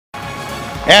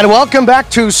And welcome back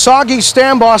to soggy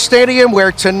Stambaugh Stadium,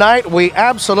 where tonight we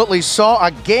absolutely saw a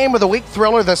game of the week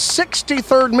thriller. The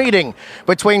 63rd meeting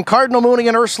between Cardinal Mooney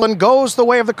and Ursuline goes the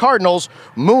way of the Cardinals.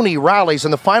 Mooney rallies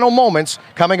in the final moments,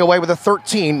 coming away with a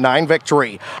 13-9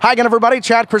 victory. Hi again, everybody.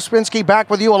 Chad Krispinski back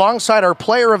with you alongside our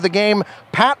player of the game,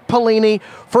 Pat Pelini.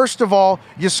 First of all,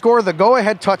 you score the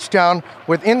go-ahead touchdown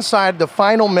with inside the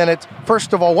final minute.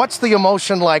 First of all, what's the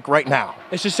emotion like right now?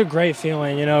 It's just a great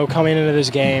feeling, you know, coming into this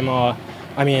game.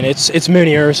 I mean, it's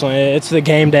Mooney Ursuline. It's the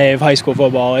game day of high school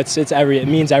football. It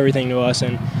means everything to us,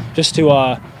 and just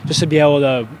to be able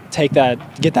to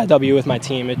get that W with my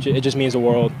team, it just means the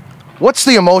world. What's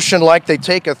the emotion like? They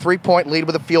take a 3-point lead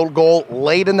with a field goal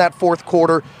late in that fourth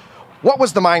quarter. What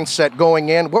was the mindset going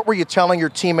in? What were you telling your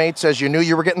teammates as you knew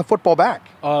you were getting the football back?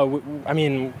 I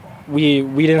mean, we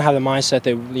didn't have the mindset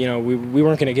that, you know, we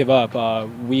weren't going to give up.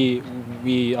 We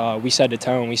set the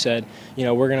tone. We said, you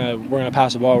know, we're gonna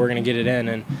pass the ball, we're gonna get it in,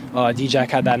 and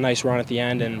D-Jack had that nice run at the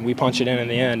end, and we punched it in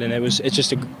the end, and it's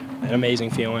just an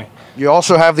amazing feeling. You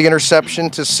also have the interception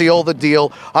to seal the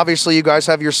deal. Obviously, you guys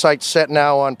have your sights set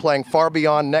now on playing far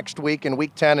beyond next week in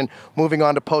Week 10 and moving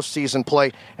on to postseason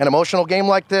play. An emotional game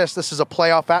like this is a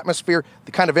playoff atmosphere.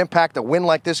 The kind of impact a win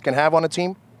like this can have on a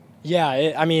team.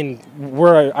 Yeah,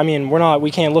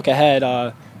 we can't look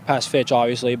ahead past Fitch,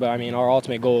 obviously, but I mean, our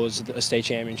ultimate goal is a state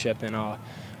championship, and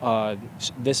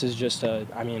this is just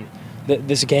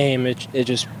this game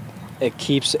it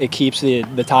keeps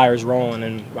the tires rolling,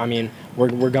 and I mean,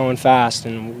 we're going fast,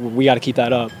 and we got to keep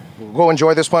that up. Go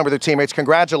enjoy this one with your teammates.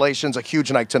 Congratulations, a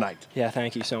huge night tonight. Yeah,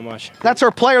 thank you so much. That's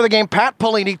our player of the game, Pat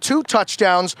Pelini. 2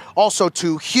 touchdowns, also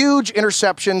 2 huge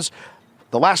interceptions.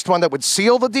 The last one that would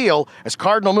seal the deal as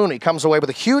Cardinal Mooney comes away with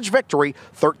a huge victory,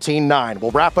 13-9.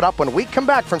 We'll wrap it up when we come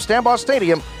back from Stambaugh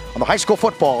Stadium on the high school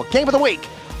football game of the week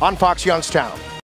on Fox Youngstown.